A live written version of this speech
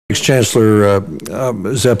Chancellor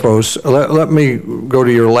Zeppos. Let me go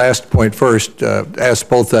to your last point first. Ask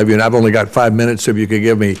both of you, and I've only got 5 minutes, so if you could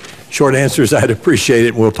give me short answers, I'd appreciate it,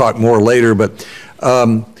 and we'll talk more later. But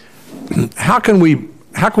how can we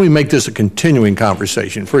make this a continuing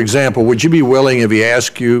conversation? For example, would you be willing, if he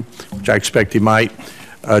asked you, which I expect he might,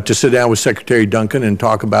 to sit down with Secretary Duncan and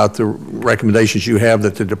talk about the recommendations you have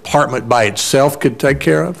that the department by itself could take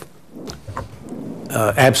care of?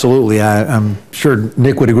 Absolutely. I'm sure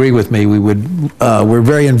Nick would agree with me. We're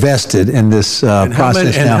very invested in this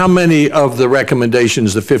process now. And how many of the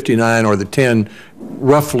recommendations, the 59 or the 10,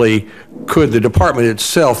 roughly, could the department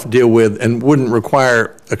itself deal with and wouldn't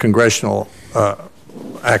require a congressional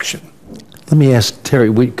action? Let me ask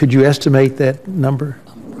Terry, could you estimate that number?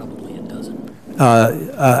 Probably a dozen.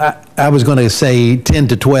 I was going to say 10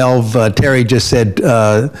 to 12. Terry just said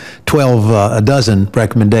 12, a dozen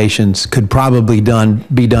recommendations could probably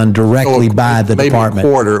be done directly by the department.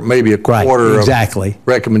 Maybe a quarter right, exactly. of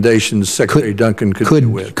recommendations Secretary Duncan could do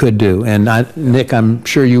with. Could do. And Nick, I'm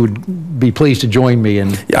sure you would be pleased to join me.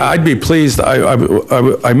 Yeah, I'd be pleased.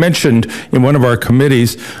 I mentioned in one of our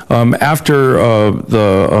committees, after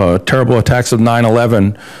the terrible attacks of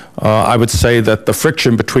 9/11, I would say that the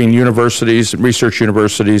friction between universities, research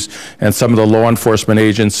universities, and some of the law enforcement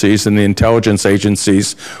agencies and the intelligence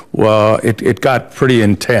agencies, it got pretty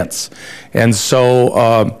intense. And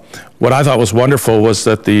so what I thought was wonderful was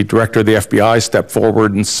that the director of the FBI stepped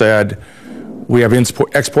forward and said, we have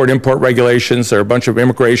export-import regulations, there are a bunch of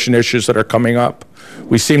immigration issues that are coming up.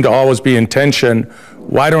 We seem to always be in tension.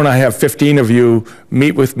 Why don't I have 15 of you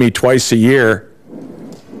meet with me twice a year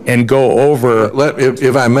and go over.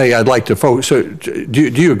 If I may, I'd like to focus. So, do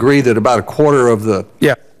you agree that about a quarter of the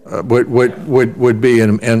would be,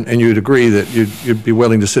 and you'd agree that you'd be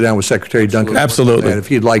willing to sit down with Secretary Duncan? Absolutely. If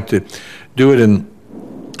he'd like to do it in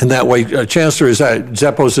that way, Chancellor,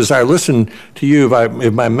 Zeppos, as I listen to you,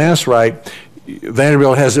 if my math's right,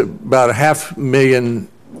 Vanderbilt has about $500 million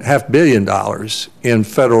in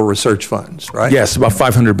federal research funds, right? Yes, about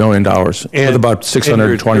 $500 million, with about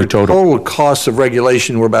 620 your total. Total costs of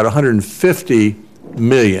regulation were about $150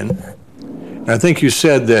 million. And I think you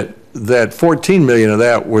said that $14 million of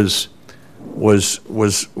that was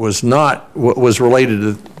not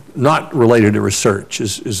related to research.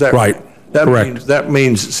 Is that right? Correct. That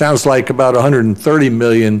means it sounds like about $130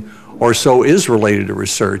 million or so is related to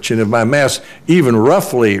research. And if my math's even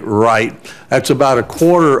roughly right, that's about a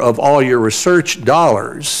quarter of all your research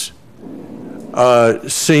dollars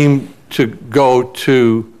seem to go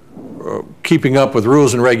to keeping up with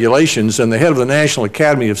rules and regulations. And the head of the National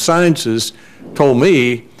Academy of Sciences told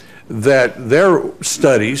me that their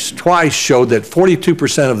studies twice showed that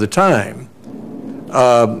 42% of the time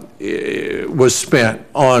was spent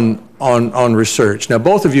on research. Now,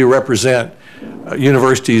 both of you represent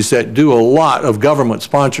universities that do a lot of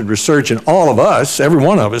government-sponsored research, and all of us, every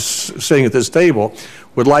one of us sitting at this table,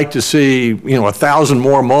 would like to see 1,000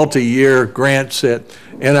 more multi-year grants at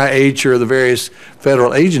NIH or the various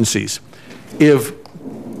federal agencies.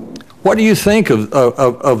 What do you think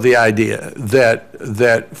of the idea that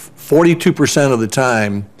 42% of the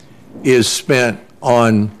time is spent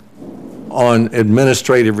on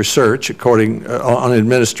administrative research, on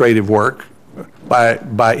administrative work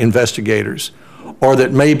by investigators, or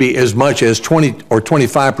that maybe as much as 20 or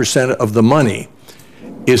 25% of the money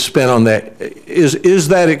is spent on that? Is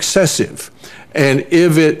that excessive? And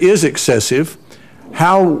if it is excessive,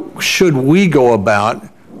 how should we go about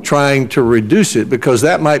trying to reduce it? Because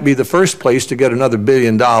that might be the first place to get another $1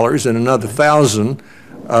 billion and another 1,000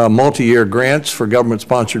 multi-year grants for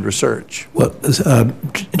government-sponsored research. Well,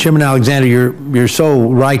 Chairman Alexander, you're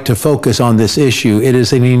so right to focus on this issue. It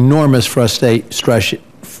is an enormous frustration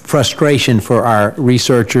for our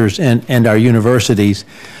researchers and our universities.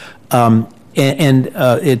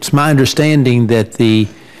 It's my understanding that the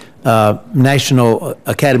National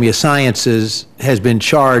Academy of Sciences has been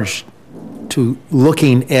charged to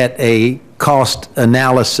looking at a cost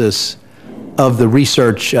analysis of the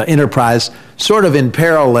research enterprise, sort of in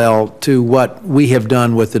parallel to what we have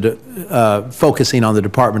done with the focusing on the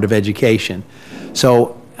Department of Education.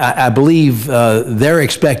 So I believe they're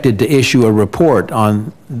expected to issue a report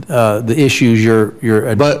on the issues you're.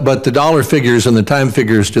 But the dollar figures and the time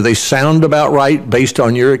figures, do they sound about right based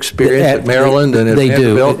on your experience at Maryland and at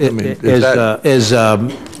Vanderbilt? They do. That's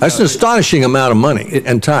an astonishing amount of money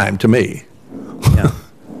and time to me. Yeah.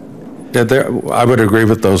 I would agree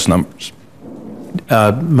with those numbers.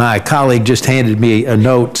 My colleague just handed me a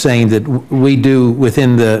note saying that we do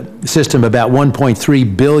within the system about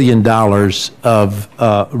 $1.3 billion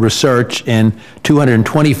of research, and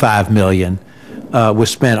 $225 million was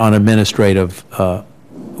spent on administrative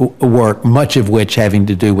work, much of which having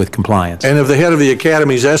to do with compliance. And if the head of the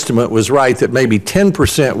Academy's estimate was right, that maybe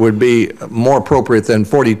 10% would be more appropriate than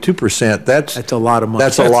 42%, that's a lot of money.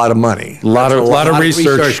 That's a lot of money. A lot of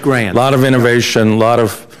research grants. a lot of innovation, a lot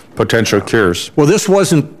of potential cures. Well, this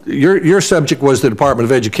wasn't, your subject was the Department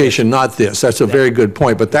of Education, not this. That's a very good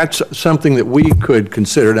point, but that's something that we could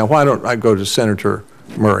consider. Now, why don't I go to Senator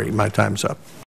Murray? My time's up.